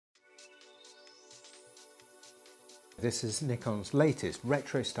This is Nikon's latest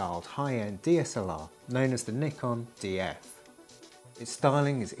retro-styled high-end DSLR, known as the Nikon Df. Its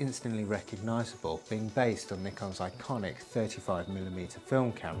styling is instantly recognisable, being based on Nikon's iconic 35mm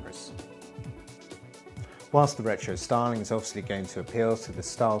film cameras. Whilst the retro styling is obviously going to appeal to the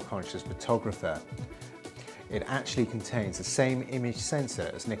style-conscious photographer, it actually contains the same image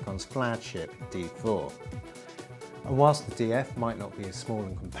sensor as Nikon's flagship D4. And whilst the DF might not be as small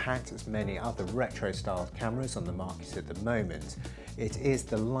and compact as many other retro-styled cameras on the market at the moment, it is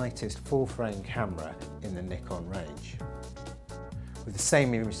the lightest full-frame camera in the Nikon range. With the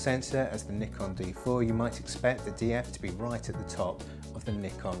same image sensor as the Nikon D4, you might expect the DF to be right at the top of the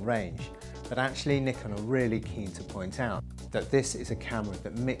Nikon range, but actually Nikon are really keen to point out that this is a camera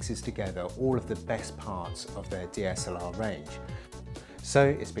that mixes together all of the best parts of their DSLR range. So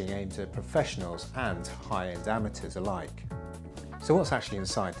it's being aimed at professionals and high-end amateurs alike. So what's actually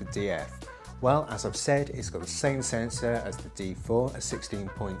inside the DF? Well, as I've said, it's got the same sensor as the D4, a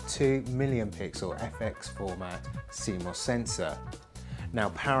 16.2 million pixel FX-format CMOS sensor. Now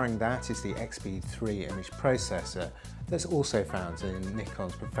powering that is the XP3 image processor that's also found in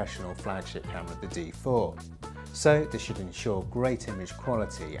Nikon's professional flagship camera, the D4. So this should ensure great image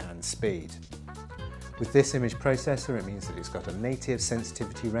quality and speed. With this image processor, it means that it's got a native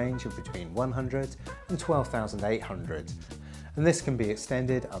sensitivity range of between 100 and 12,800, and this can be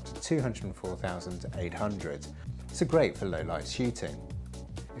extended up to 204,800. So great for low light shooting.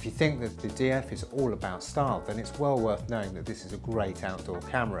 If you think that the DF is all about style, then it's well worth knowing that this is a great outdoor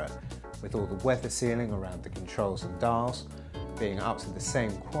camera, with all the weather sealing around the controls and dials being up to the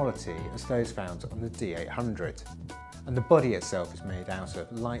same quality as those found on the D800. And the body itself is made out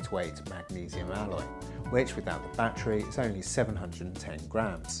of lightweight magnesium alloy, which without the battery is only 710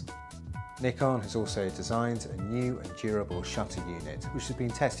 grams. Nikon has also designed a new and durable shutter unit, which has been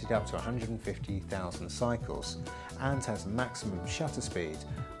tested up to 150,000 cycles and has a maximum shutter speed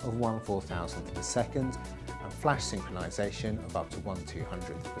of 1/4000th per second and flash synchronization of up to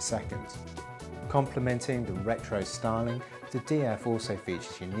 1/200th per second. Complementing the retro styling, the DF also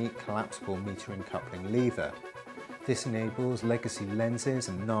features unique collapsible metering coupling lever. This enables legacy lenses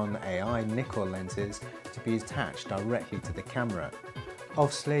and non-AI NIKKOR lenses to be attached directly to the camera.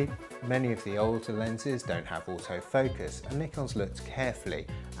 Obviously, many of the older lenses don't have autofocus, and Nikon's looked carefully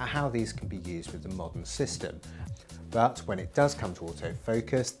at how these can be used with the modern system. But when it does come to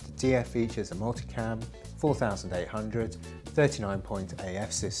autofocus, the DF features a multicam 4800 39-point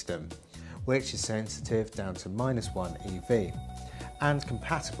AF system, which is sensitive down to -1 EV and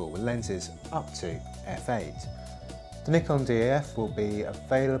compatible with lenses up to f8. The Nikon Df will be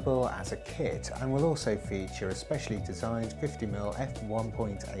available as a kit and will also feature a specially designed 50mm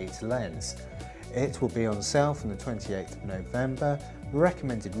f1.8 lens. It will be on sale from the 28th of November,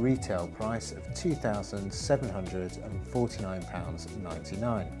 recommended retail price of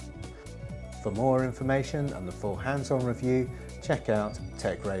 £2,749.99. For more information and the full hands-on review, check out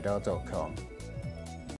techradar.com.